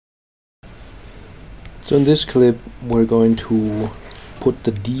So in this clip we're going to put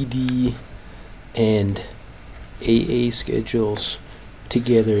the DD and AA schedules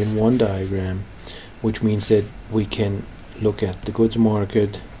together in one diagram, which means that we can look at the goods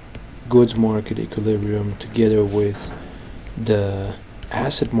market equilibrium together with the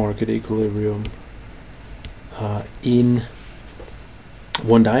asset market equilibrium in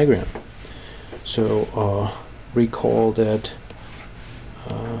one diagram. So recall that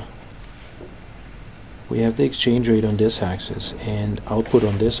we have the exchange rate on this axis and output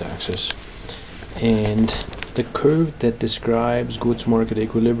on this axis, and the curve that describes goods market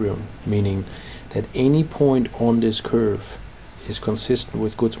equilibrium, meaning that any point on this curve is consistent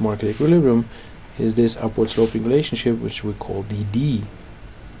with goods market equilibrium, is this upward sloping relationship, which we call DD.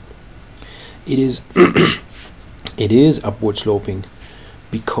 It is it is upward sloping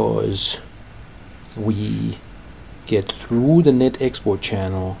because we get through the net export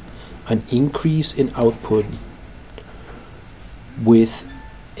channel an increase in output with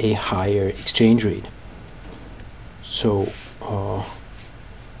a higher exchange rate. So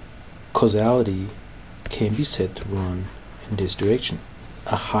causality can be said to run in this direction.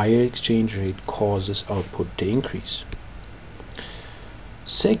 A higher exchange rate causes output to increase.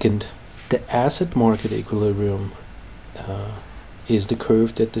 Second, the asset market equilibrium is the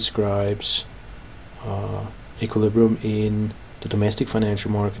curve that describes equilibrium in the domestic financial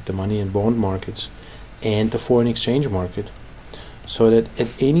market, the money and bond markets, and the foreign exchange market. So that at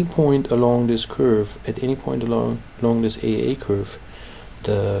any point along this curve, at any point along this AA curve,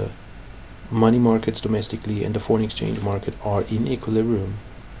 the money markets domestically and the foreign exchange market are in equilibrium,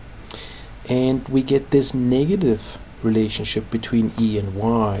 and we get this negative relationship between E and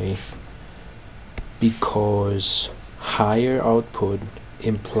Y because higher output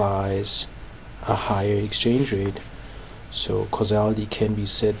implies a higher exchange rate. So causality can be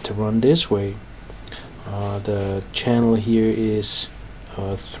said to run this way. The channel here is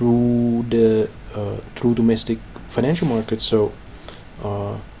through domestic financial markets. So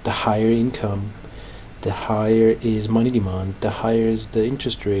the higher income, the higher is money demand, the higher is the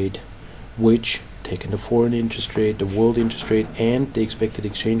interest rate, which, taking the foreign interest rate, the world interest rate, and the expected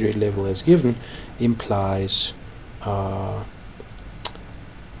exchange rate level as given, implies a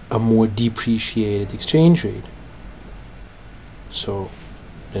more depreciated exchange rate. So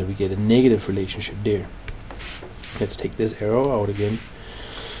then we get a negative relationship there. Let's take this arrow out again.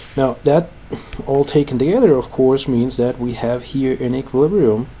 Now that all taken together, of course, means that we have here an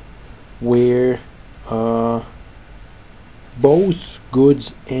equilibrium where both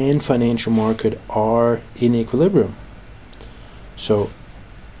goods and financial market are in equilibrium. So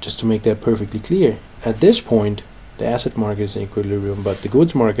just to make that perfectly clear, at this point the asset market is in equilibrium but the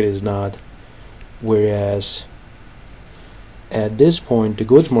goods market is not, whereas at this point the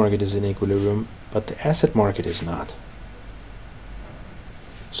goods market is in equilibrium but the asset market is not.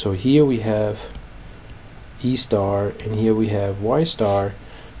 So here we have E star and here we have Y star,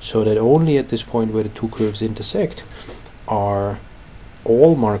 so that only at this point where the two curves intersect are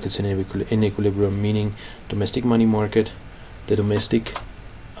all markets in equilibrium, meaning domestic money market, the domestic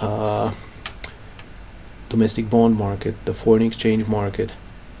bond market, the foreign exchange market,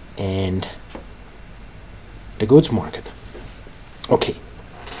 and the goods market. Okay,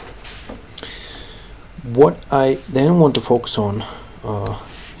 what I then want to focus on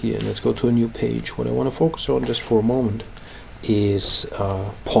here, let's go to a new page. What I want to focus on just for a moment is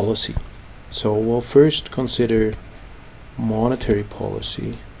policy. So we'll first consider monetary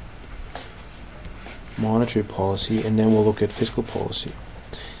policy, and then we'll look at fiscal policy.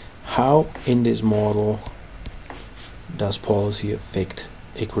 How in this model does policy affect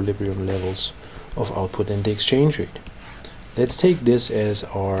equilibrium levels of output and the exchange rate? Let's take this as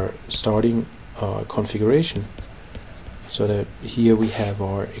our starting configuration, so that here we have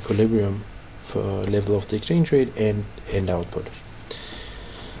our equilibrium for level of the exchange rate and output.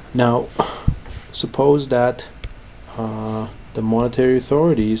 Now suppose that the monetary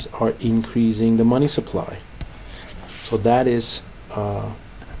authorities are increasing the money supply. So that is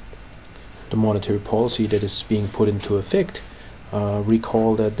the monetary policy that is being put into effect.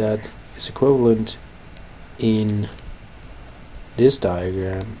 Recall that that is equivalent in this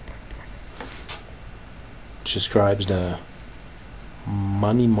diagram, which describes the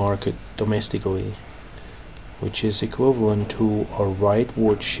money market domestically, which is equivalent to a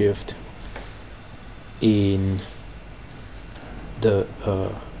rightward shift in the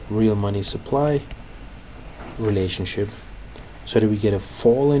real money supply relationship, so that we get a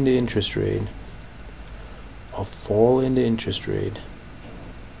fall in the interest rate,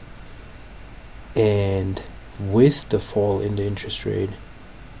 and with the fall in the interest rate,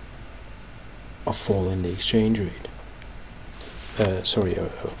 a fall in the exchange rate.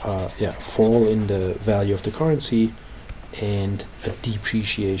 Fall in the value of the currency and a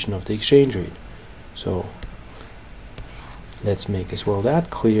depreciation of the exchange rate. So let's make as well that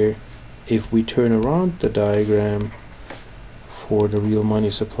clear. If we turn around the diagram for the real money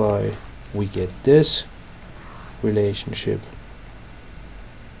supply, we get this relationship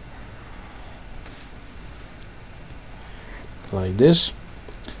like this,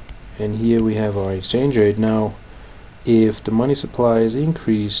 and here we have our exchange rate. Now if the money supply is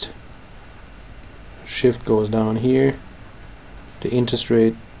increased, shift goes down here, the interest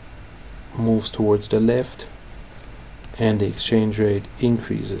rate moves towards the left, and the exchange rate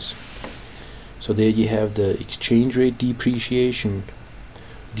increases. So there you have the exchange rate depreciation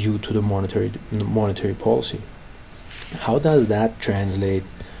due to the monetary policy. How does that translate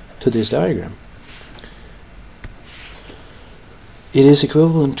to this diagram? It is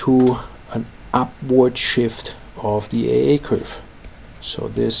equivalent to an upward shift of the AA curve. So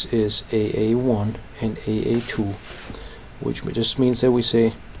this is AA1 and AA2, which just means that we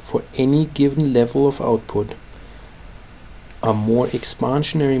say for any given level of output, a more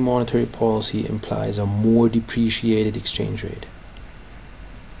expansionary monetary policy implies a more depreciated exchange rate.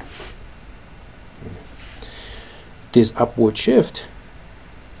 This upward shift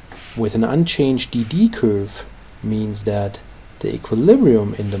with an unchanged DD curve means that the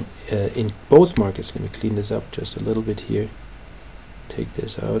equilibrium in both markets, let me clean this up just a little bit here, take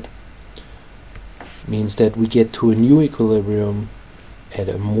this out, means that we get to a new equilibrium at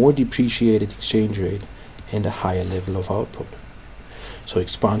a more depreciated exchange rate and a higher level of output. So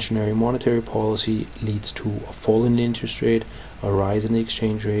expansionary monetary policy leads to a fall in the interest rate, a rise in the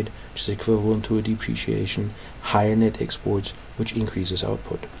exchange rate, which is equivalent to a depreciation, higher net exports, which increases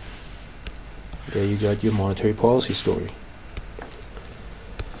output. There you got your monetary policy story.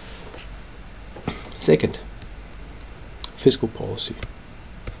 Second, fiscal policy.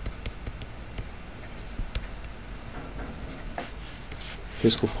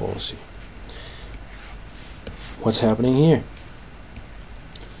 Fiscal policy. What's happening here?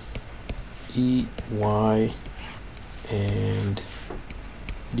 E, Y, and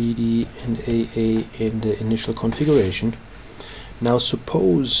DD and AA in the initial configuration. Now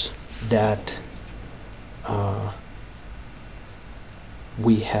suppose that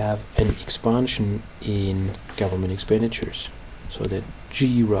we have an expansion in government expenditures, so that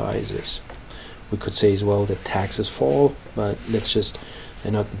G rises. We could say as well that taxes fall, but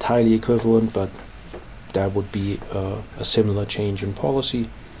they're not entirely equivalent, but that would be a similar change in policy.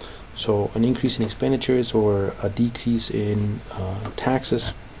 So an increase in expenditures or a decrease in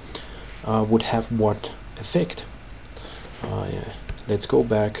taxes would have what effect? Let's go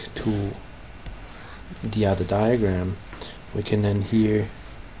back to the other diagram. We can then here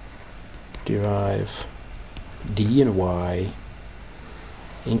derive D and Y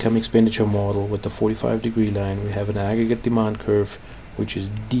income expenditure model with the 45-degree line. We have an aggregate demand curve which is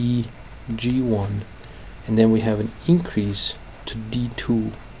DG1, and then we have an increase to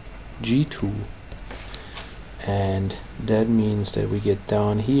D2 G2, and that means that we get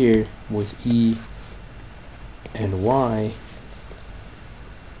down here with E and Y,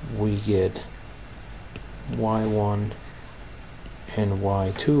 we get Y1 and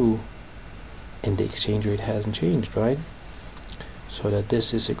Y2, and the exchange rate hasn't changed, right? So that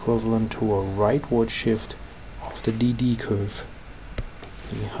this is equivalent to a rightward shift of the DD curve.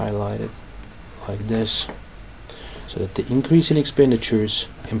 Let me highlight it like this, so that the increase in expenditures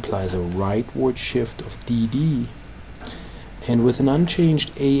implies a rightward shift of DD, and with an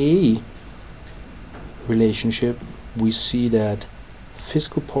unchanged AA relationship, we see that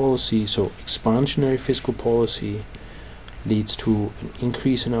fiscal policy, so expansionary fiscal policy, leads to an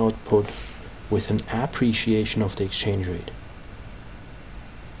increase in output with an appreciation of the exchange rate.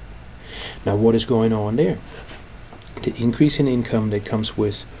 Now what is going on there? The increase in income that comes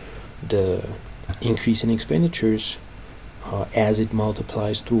with the increase in expenditures as it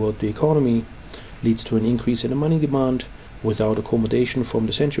multiplies throughout the economy leads to an increase in the money demand without accommodation from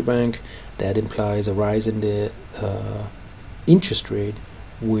the central bank. That implies a rise in the interest rate,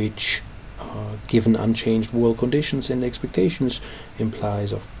 which given unchanged world conditions and expectations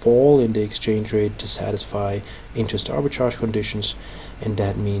implies a fall in the exchange rate to satisfy interest arbitrage conditions, and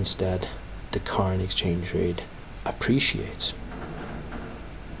that means that the current exchange rate appreciates.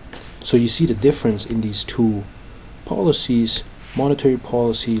 So you see the difference in these two policies. Monetary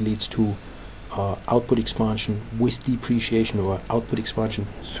policy leads to output expansion with depreciation, or output expansion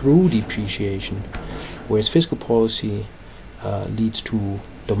through depreciation, whereas fiscal policy leads to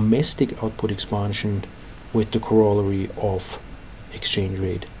domestic output expansion with the corollary of exchange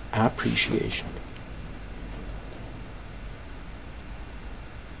rate appreciation.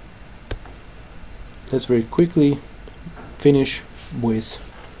 let's very quickly finish with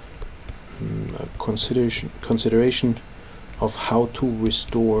consideration of how to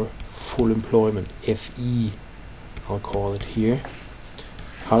restore full employment, FE I'll call it here.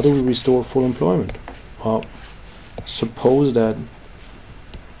 How do we restore full employment? Well, suppose that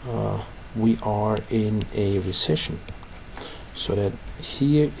we are in a recession, so that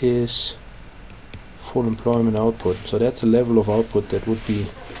here is full employment output. So that's a level of output that would be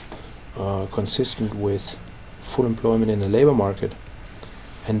consistent with full employment in the labor market,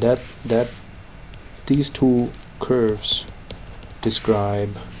 and that these two curves describe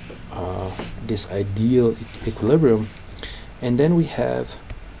this ideal equilibrium. And then we have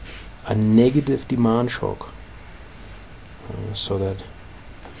a negative demand shock, so that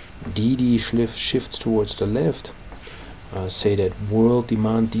DD shifts towards the left. Say that world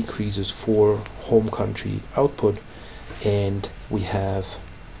demand decreases for home country output, and we have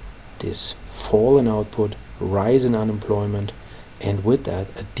this fall in output, rise in unemployment, and with that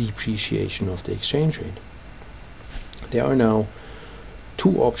a depreciation of the exchange rate. There are now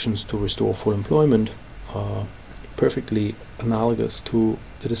two options to restore full employment, perfectly analogous to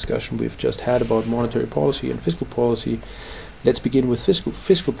the discussion we've just had about monetary policy and fiscal policy. Let's begin with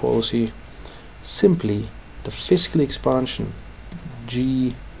fiscal policy. Simply, the fiscal expansion,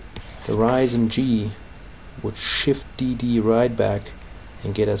 G, the rise in G, would shift DD right back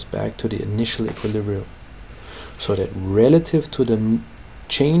and get us back to the initial equilibrium, so that relative to the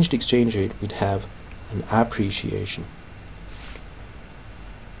changed exchange rate we'd have an appreciation.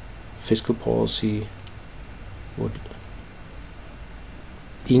 Fiscal policy would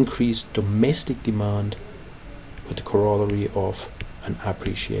increase domestic demand with the corollary of an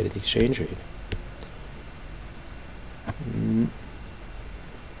appreciated exchange rate.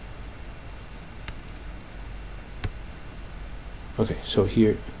 Okay, so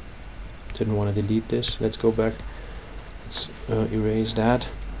here, didn't want to delete this. Let's go back. Let's erase that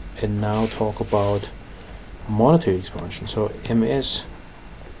and now talk about monetary expansion. So MS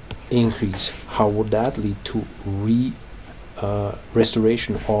increase, how would that lead to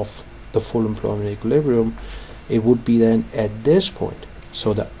restoration of the full employment equilibrium? It would be then at this point.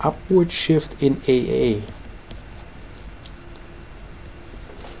 So the upward shift in AA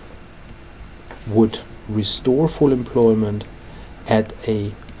would restore full employment at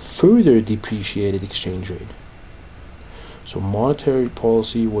a further depreciated exchange rate. So monetary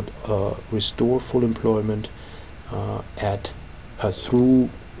policy would restore full employment at through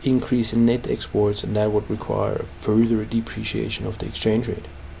increase in net exports, and that would require a further depreciation of the exchange rate.